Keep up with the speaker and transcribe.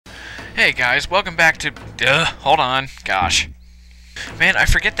Hey guys, welcome back to... hold on. Gosh. Man, I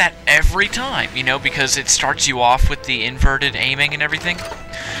forget that every time, you know, because it starts you off with the inverted aiming and everything.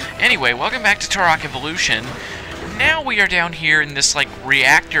 Anyway, welcome back to Turok Evolution. Now we are down here in this, like,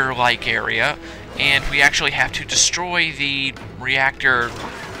 reactor-like area, and we actually have to destroy the reactor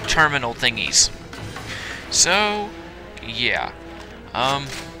terminal thingies. So, yeah.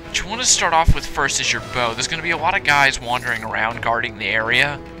 What you want to start off with first is your bow. There's going to be a lot of guys wandering around guarding the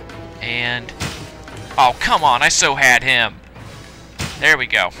area. And... oh, come on, I so had him. There we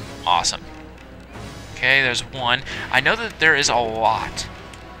go. Awesome. Okay, there's one. I know that there is a lot.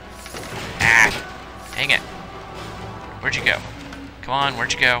 Ah! Dang it. Where'd you go? Come on,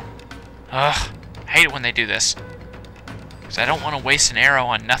 where'd you go? Ugh, I hate it when they do this. Because I don't want to waste an arrow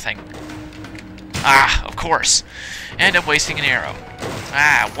on nothing. Ah, of course. End up wasting an arrow.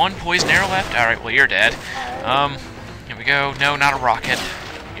 Ah, one poison arrow left? Alright, well, you're dead. Here we go. No, not a rocket.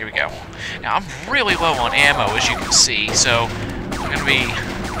 Here we go. Now, I'm really low on ammo, as you can see, so I'm going to be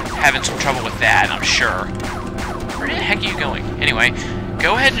having some trouble with that, I'm sure. Where the heck are you going? Anyway,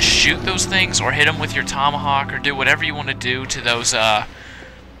 go ahead and shoot those things, or hit them with your tomahawk, or do whatever you want to do to those,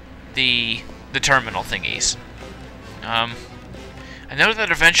 the terminal thingies. I know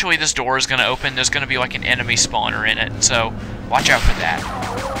that eventually this door is going to open. There's going to be like an enemy spawner in it, so watch out for that.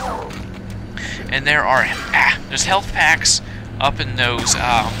 And there are, there's health packs up in those,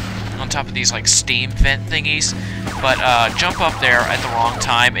 on top of these like steam vent thingies, but jump up there at the wrong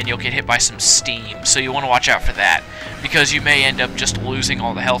time and you'll get hit by some steam, so you want to watch out for that, because you may end up just losing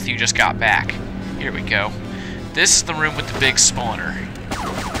all the health you just got back. Here we go. This is the room with the big spawner.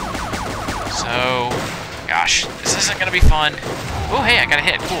 So, gosh, this isn't going to be fun. Oh, hey, I got a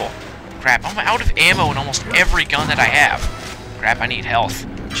hit. Cool. Crap, I'm out of ammo in almost every gun that I have. Crap, I need health.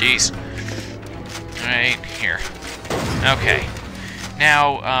 Jeez. Alright, here. Okay.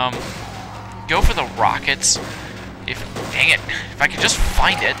 Now, go for the rockets. Dang it. If I could just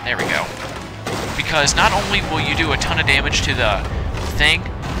find it. There we go. Because not only will you do a ton of damage to the thing,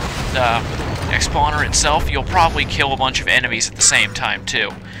 the spawner itself, you'll probably kill a bunch of enemies at the same time,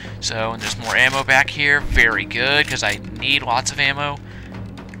 too. So, and there's more ammo back here. Very good, because I need lots of ammo.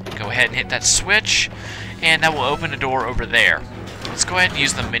 Go ahead and hit that switch, and that will open a door over there. Let's go ahead and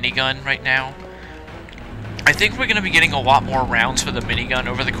use the minigun right now. I think we're going to be getting a lot more rounds for the minigun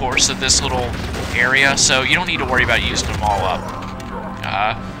over the course of this little area, so you don't need to worry about using them all up.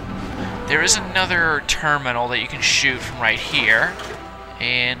 There is another terminal that you can shoot from right here.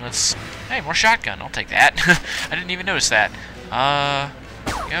 And let's... hey, more shotgun. I'll take that. I didn't even notice that.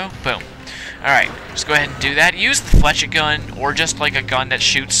 Go. Boom. Alright, just go ahead and do that. Use the fletchet gun, or just like a gun that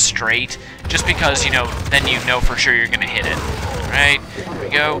shoots straight, just because, you know, then you know for sure you're going to hit it. Alright, here we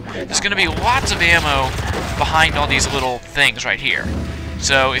go. There's going to be lots of ammo behind all these little things right here.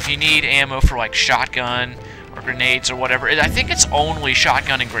 So if you need ammo for like shotgun or grenades or whatever, I think it's only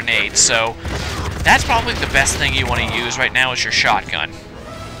shotgun and grenades, so that's probably the best thing you want to use right now is your shotgun.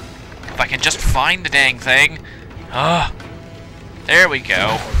 If I can just find the dang thing. There we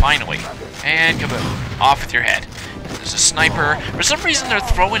go, finally. And kaboom, off with your head. There's a sniper. For some reason they're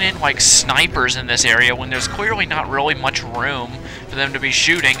throwing in like snipers in this area when there's clearly not really much room for them to be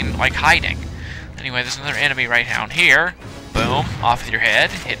shooting and like hiding. Anyway, there's another enemy right down here. Boom, off with your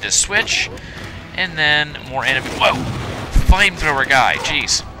head. Hit this switch. And then more enemy. Whoa! Flamethrower guy,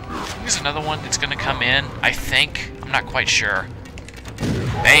 jeez. There's another one that's gonna come in, I think. I'm not quite sure.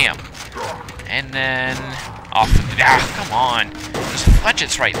 Bam. And then off. Come on. There's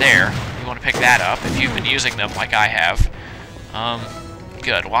fletchets right there. You want to pick that up if you've been using them like I have.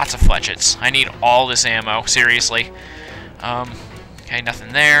 Good. Lots of fletchets. I need all this ammo. Seriously. Okay,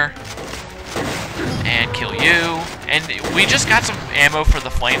 nothing there. And kill you. And we just got some ammo for the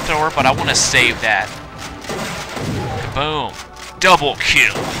flamethrower, but I want to save that. Boom. Double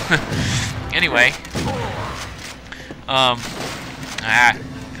kill. Anyway. Come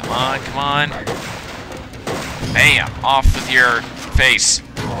on, come on. Bam! Off with your face.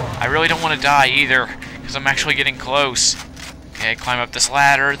 I really don't want to die either, because I'm actually getting close. Okay, climb up this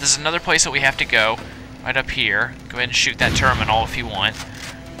ladder. This is another place that we have to go. Right up here. Go ahead and shoot that terminal if you want.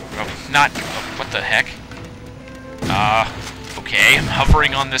 Oh, not... oh, what the heck? Okay, I'm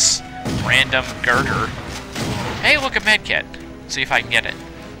hovering on this random girder. Hey, look, a medkit. See if I can get it.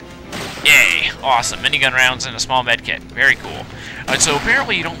 Yay! Awesome. Minigun rounds and a small medkit. Very cool. Alright, so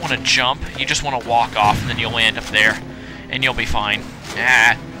apparently you don't want to jump. You just want to walk off, and then you'll land up there. And you'll be fine.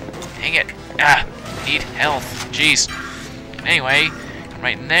 Dang it. Need health. Jeez. Anyway, come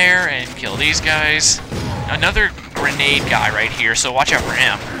right in there and kill these guys. Another grenade guy right here, so watch out for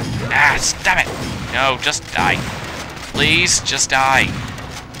him. Stop it. No, just die. Please, just die.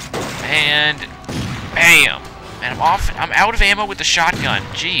 And bam! And I'm out of ammo with the shotgun.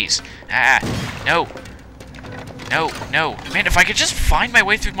 Jeez. No. No. Man, if I could just find my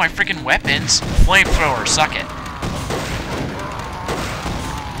way through my freaking weapons. Flamethrower, suck it.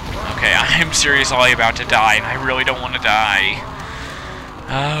 Okay, I'm seriously about to die, and I really don't want to die.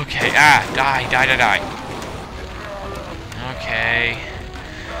 Okay, die. Okay.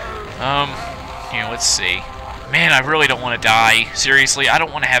 Here, let's see. Man, I really don't want to die. Seriously, I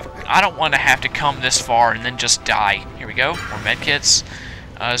don't want to have to come this far and then just die. Here we go. More medkits.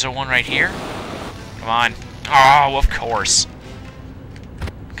 Is there one right here? Come on. Oh, of course.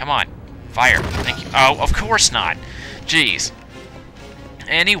 Come on. Fire. Thank you. Oh, of course not. Jeez.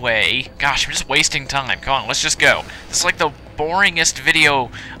 Anyway, gosh, I'm just wasting time. Come on, let's just go. This is like the boringest video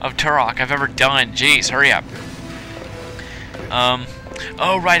of Turok I've ever done. Jeez, hurry up.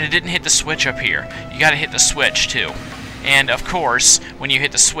 Oh, right, I didn't hit the switch up here. You gotta hit the switch, too. And, of course, when you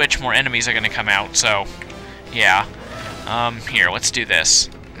hit the switch, more enemies are gonna come out, so, yeah. Here, let's do this.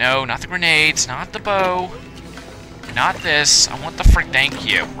 No, not the grenades, not the bow. Not this. I want the thank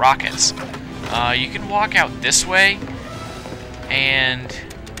you. Rockets. You can walk out this way. And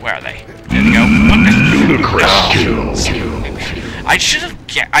where are they? There we go. I should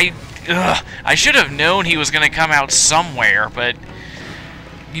have known he was gonna come out somewhere, but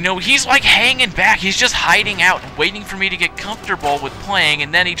you know, he's like hanging back. He's just hiding out, waiting for me to get comfortable with playing,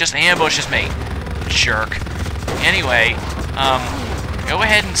 and then he just ambushes me. Jerk. Anyway, go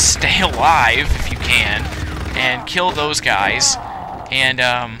ahead and stay alive if you can, and kill those guys. And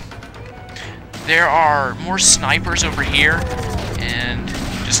there are more snipers over here. And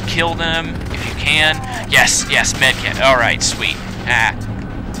just kill them if you can. Yes, medkit. Alright, sweet.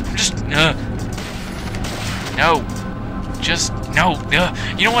 Just, no. Just, no.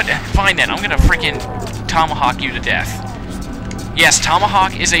 You know what? Fine then. I'm gonna freaking tomahawk you to death. Yes,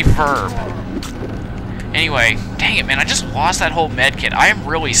 tomahawk is a verb. Anyway, dang it, man. I just lost that whole medkit. I am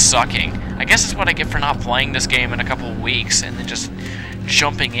really sucking. I guess that's what I get for not playing this game in a couple of weeks and then just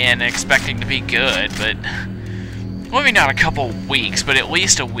jumping in and expecting to be good, but... Well, maybe not a couple weeks, but at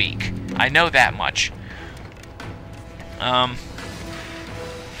least a week. I know that much.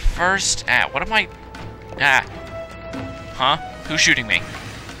 First, what am I... Huh? Who's shooting me?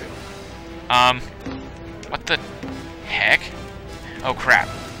 What the heck? Oh, crap.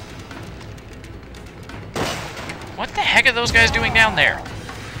 What the heck are those guys doing down there?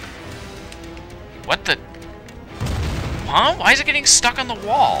 What the... Huh? Why is it getting stuck on the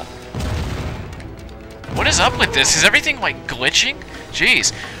wall? What is up with this? Is everything, like, glitching?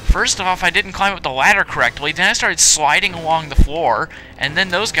 Jeez. First off, I didn't climb up the ladder correctly, then I started sliding along the floor, and then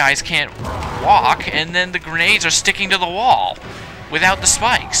those guys can't walk, and then the grenades are sticking to the wall without the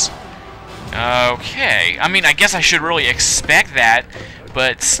spikes. Okay. I mean, I guess I should really expect that,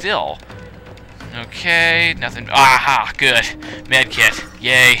 but still. Okay, nothing. Aha, good. Medkit.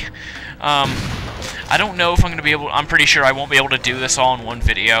 Yay. I don't know if I'm going to be able... I'm pretty sure I won't be able to do this all in one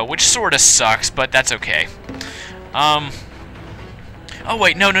video, which sort of sucks, but that's okay. Oh,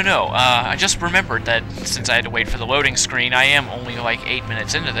 wait, no. I just remembered that since I had to wait for the loading screen, I am only like 8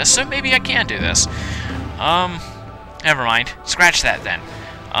 minutes into this, so maybe I can do this. Never mind. Scratch that, then.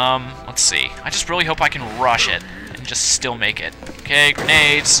 Let's see. I just really hope I can rush it and just still make it. Okay,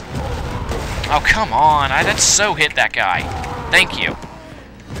 grenades. Oh, come on. That so hit that guy. Thank you.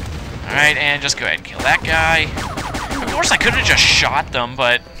 Alright, and just go ahead and kill that guy. Of course, I could have just shot them,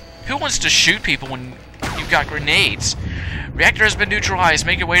 but who wants to shoot people when you've got grenades? Reactor has been neutralized.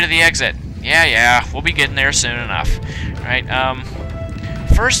 Make your way to the exit. Yeah, we'll be getting there soon enough. Alright,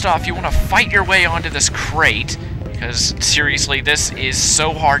 first off, you want to fight your way onto this crate, because, seriously, this is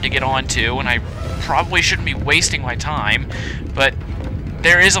so hard to get onto, and I probably shouldn't be wasting my time, but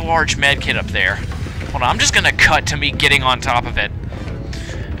there is a large med kit up there. Hold on, I'm just gonna cut to me getting on top of it.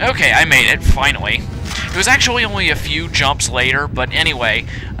 Okay, I made it, finally. It was actually only a few jumps later, but anyway,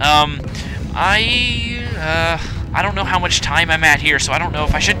 I don't know how much time I'm at here, so I don't know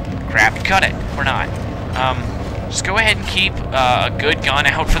if I should cut it or not. Just go ahead and keep a good gun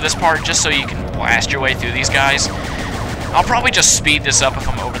out for this part, just so you can blast your way through these guys. I'll probably just speed this up if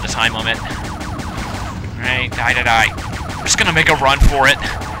I'm over the time limit. Alright, die. I'm just gonna make a run for it.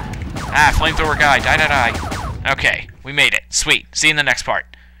 Flamethrower guy, die. Okay, we made it. Sweet. See you in the next part.